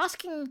of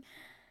asking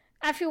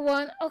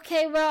everyone,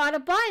 okay, where are the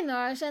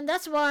binars? And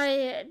that's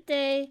why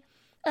they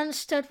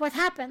understood what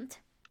happened.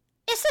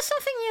 Is there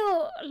something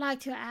you like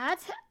to add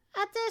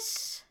at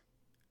this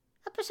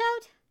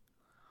episode?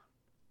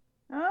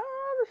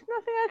 There's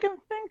nothing I can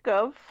think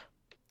of.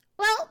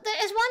 Well,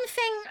 there is one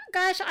thing,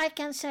 guys, I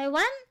can say.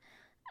 When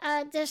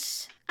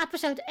this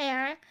episode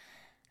airs,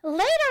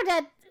 later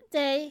that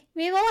day,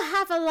 we will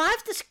have a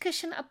live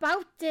discussion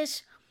about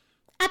this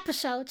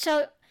episode.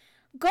 So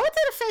go to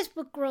the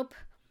Facebook group,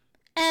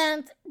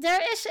 and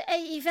there is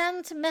an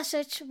event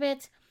message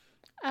with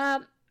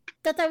that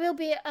there will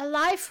be a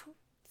live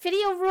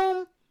video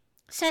room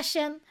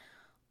session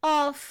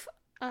of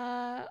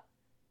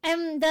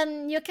and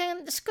then you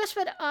can discuss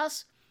with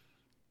us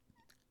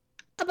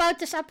about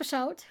this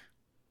episode.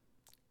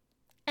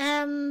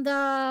 And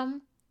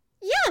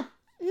yeah,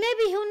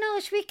 maybe, who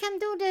knows, we can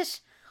do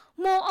this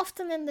more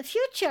often in the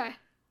future.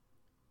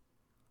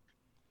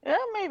 Yeah,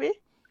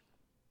 maybe.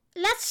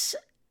 Let's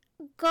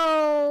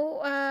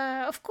go.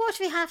 Of course,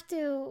 we have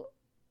to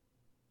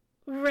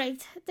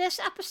rate this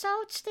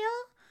episode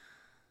still.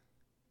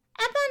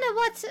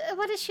 Amanda,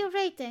 what is your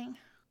rating?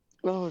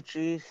 Oh,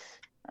 jeez.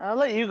 I'll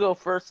let you go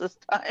first this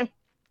time.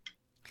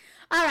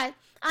 Alright,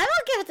 I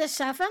will give it a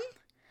 7,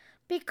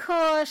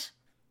 because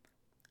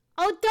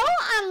although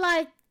I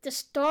like the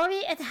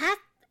story,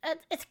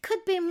 it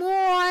could be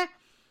more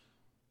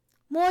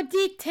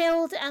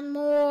detailed and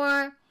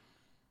more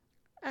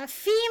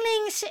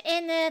feelings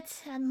in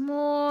it, and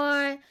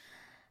more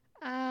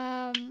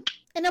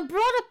in a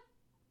broader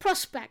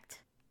prospect.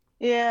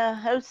 Yeah,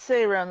 I would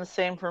say around the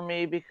same for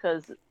me,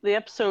 because the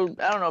episode,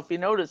 I don't know if you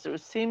noticed, it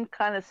seemed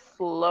kind of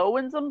slow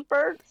in some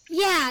parts.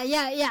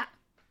 Yeah.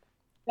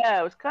 Yeah,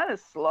 it was kind of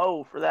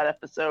slow for that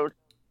episode.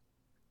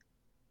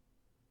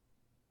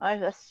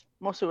 That's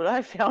mostly what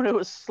I found. It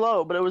was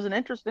slow, but it was an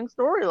interesting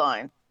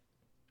storyline.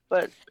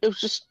 But it was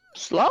just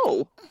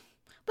slow.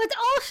 But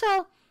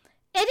also,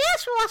 it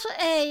is also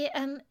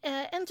an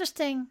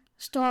interesting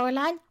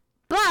storyline.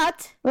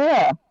 But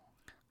Yeah.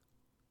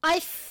 I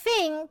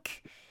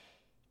think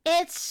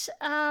it's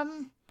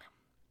how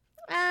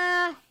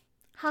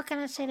can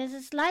I say this?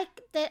 It's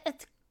like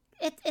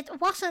it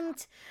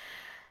wasn't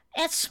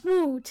as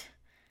smooth,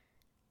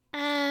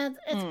 and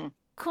it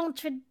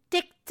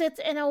contradicted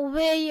in a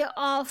way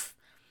of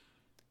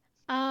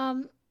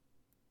I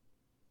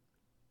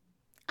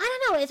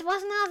don't know. It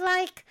was not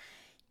like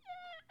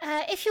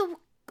if you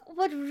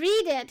would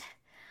read it,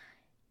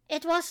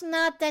 it was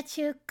not that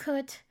you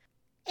could.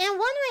 In one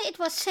way, it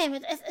was same.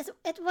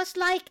 It was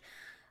like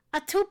a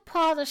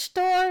two-part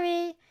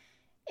story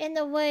in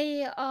the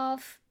way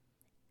of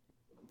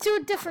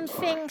two different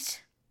things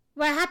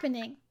were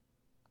happening.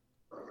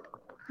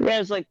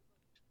 Yeah, it's like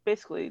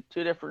basically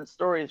two different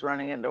stories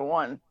running into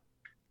one.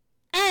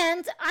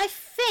 And I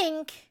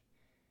think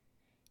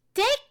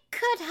they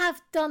could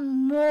have done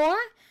more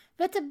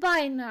with the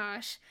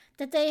binaries,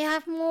 that they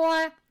have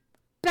more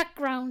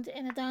background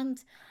in it.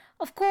 And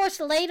of course,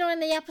 later in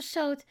the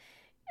episode,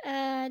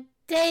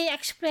 they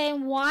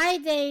explain why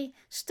they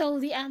stole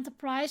the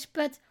Enterprise,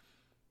 but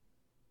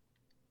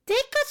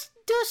they could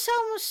do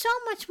so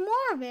much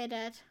more with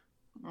it.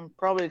 And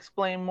probably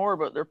explain more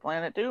about their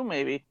planet too,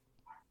 maybe.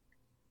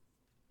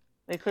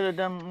 They could have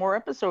done more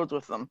episodes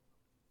with them.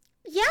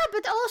 Yeah,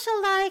 but also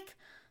like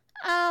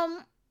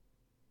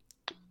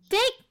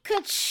they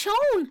could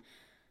show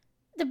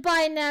the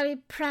binary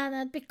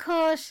planet,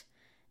 because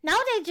now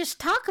they just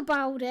talk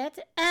about it,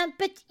 and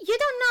but you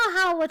don't know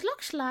how it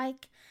looks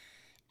like.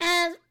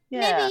 And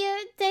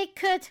maybe they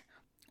could,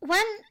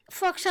 when,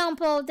 for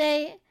example,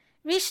 they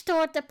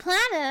restored the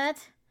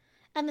planet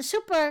and the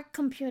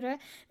supercomputer,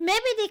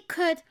 maybe they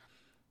could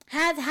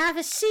have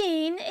a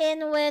scene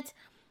in which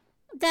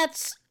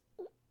that's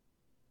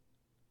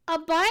a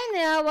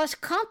binary was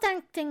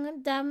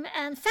contacting them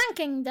and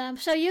thanking them,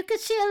 so you could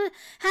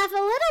have a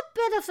little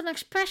bit of an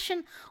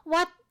expression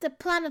what the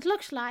planet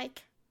looks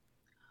like.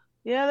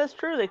 Yeah, that's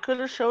true. They could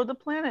have showed the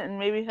planet and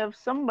maybe have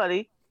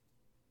somebody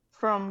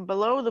from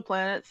below the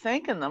planet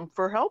thanking them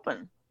for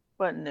helping.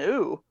 But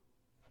no.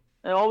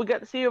 And all we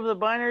got to see of the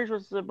binaries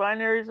was the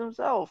binaries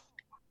themselves.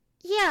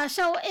 Yeah,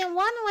 so in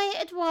one way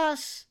it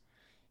was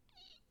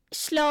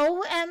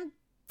slow, and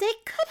they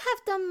could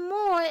have done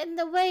more in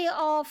the way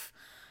of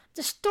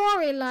the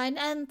storyline,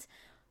 and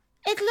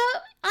I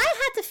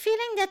had the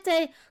feeling that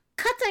they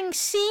cutting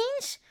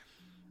scenes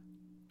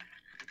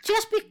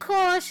just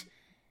because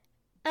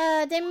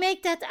they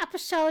make that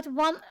episode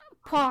one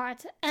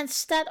part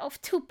instead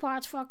of two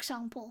parts, for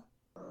example.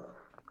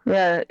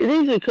 Yeah, it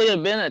easily could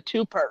have been a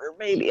two-parter,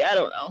 maybe. I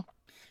don't know.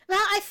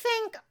 Well, I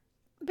think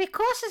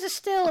because this is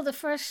still the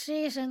first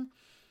season,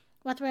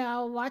 what we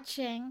are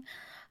watching,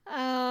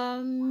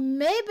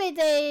 maybe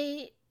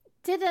they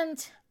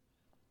didn't.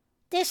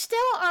 They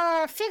still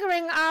are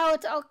figuring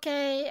out,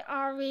 okay,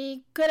 are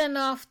we good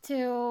enough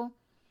to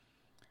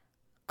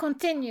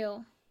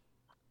continue?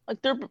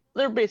 Like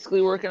they're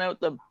basically working out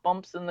the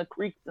bumps and the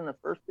creaks in the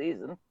first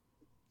season.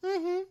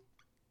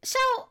 So,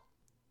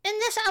 in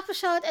this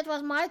episode, it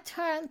was my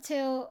turn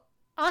to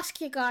ask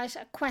you guys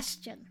a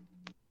question.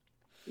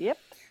 Yep.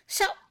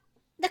 So,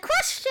 the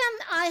question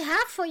I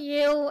have for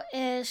you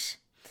is,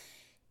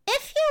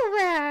 if you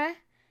were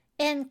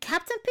in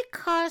Captain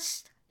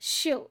Picard's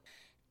shoe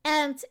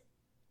and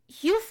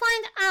you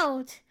find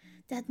out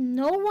that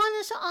no one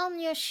is on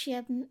your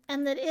ship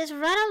and it is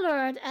red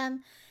alert and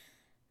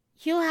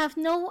you have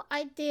no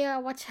idea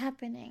what's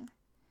happening,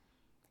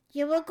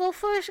 you will go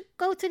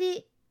to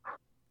the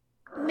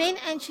main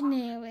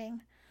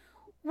engineering.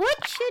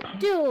 Would you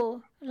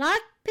do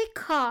like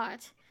Picard,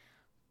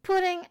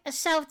 putting a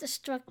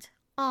self-destruct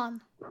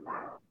on?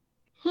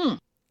 Any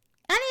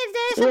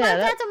ideas about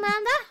that,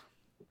 Amanda?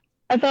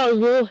 I thought it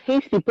was a little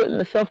hasty putting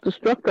the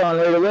self-destruct on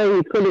right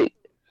away.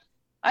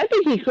 I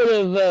think he could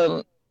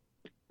have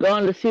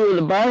gone to see where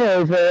the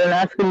binaries were and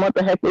asked him what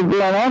the heck was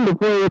going on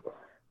before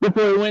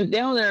he went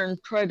down there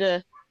and tried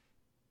to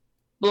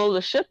blow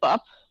the ship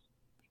up.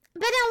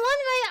 But in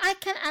one way I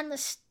can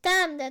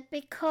understand it,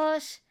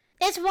 because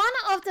it's one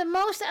of the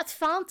most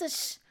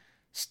advanced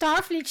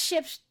Starfleet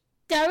ships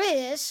there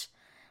is.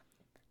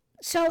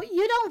 So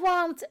you don't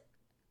want,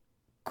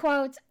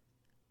 quote,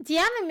 the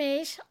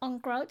enemies,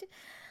 unquote,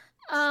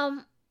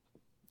 to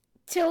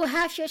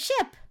have your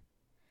ship.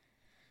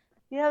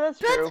 Yeah, that's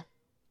true.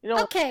 You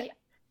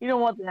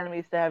don't want the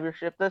enemies to have your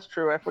ship. That's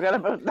true. I forgot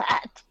about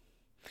that.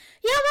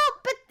 Yeah, well,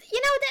 but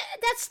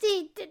that's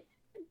the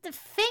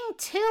thing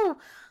too.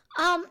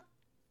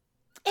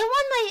 In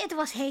one way, it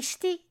was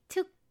hasty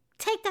to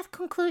take that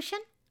conclusion,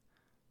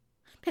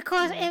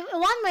 because in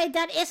one way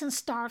that isn't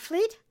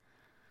Starfleet.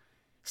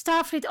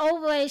 Starfleet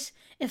always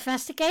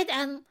investigate,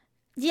 and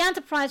the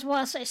Enterprise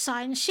was a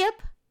science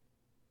ship.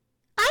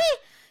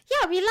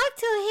 We'd like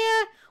to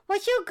hear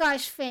what you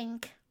guys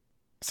think.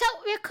 So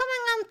we're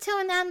coming on to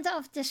an end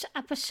of this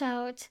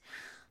episode.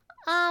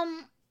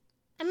 Amanda,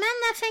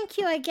 thank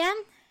you again.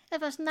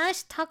 It was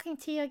nice talking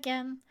to you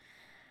again.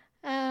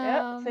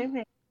 Same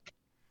here.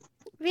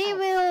 We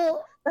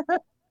will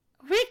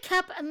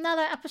recap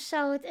another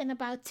episode in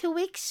about 2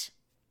 weeks.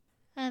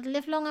 And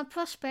live long and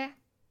prosper.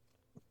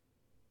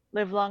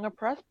 Live long and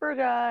prosper,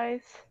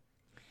 guys.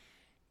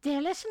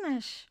 Dear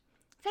listeners,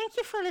 thank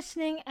you for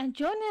listening and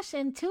join us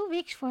in 2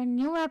 weeks for a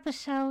new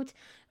episode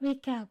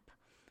recap.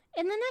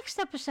 In the next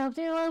episode,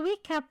 we will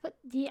recap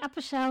the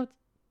episode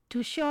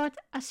Too Short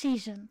a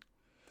Season.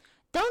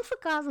 Don't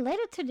forget,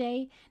 later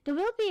today, there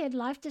will be a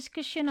live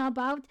discussion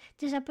about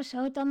this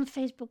episode on the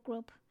Facebook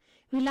group.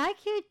 We'd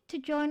like you to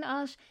join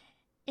us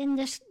in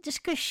this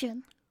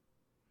discussion.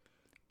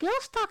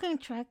 Girls Talking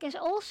Trek is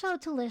also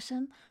to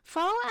listen,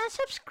 follow and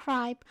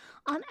subscribe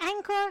on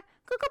Anchor,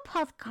 Google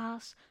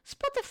Podcasts,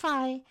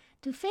 Spotify,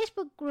 the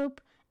Facebook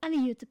group and the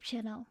YouTube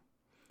channel.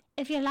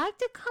 If you'd like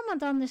to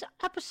comment on this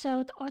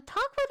episode or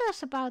talk with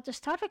us about the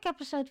Star Trek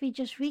episode we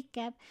just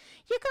recapped,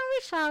 you can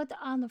reach out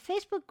on the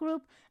Facebook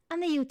group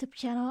and the YouTube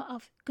channel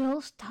of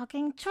Girls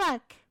Talking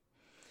Trek.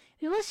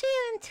 We will see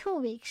you in 2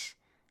 weeks.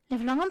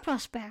 Live long and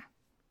prosper.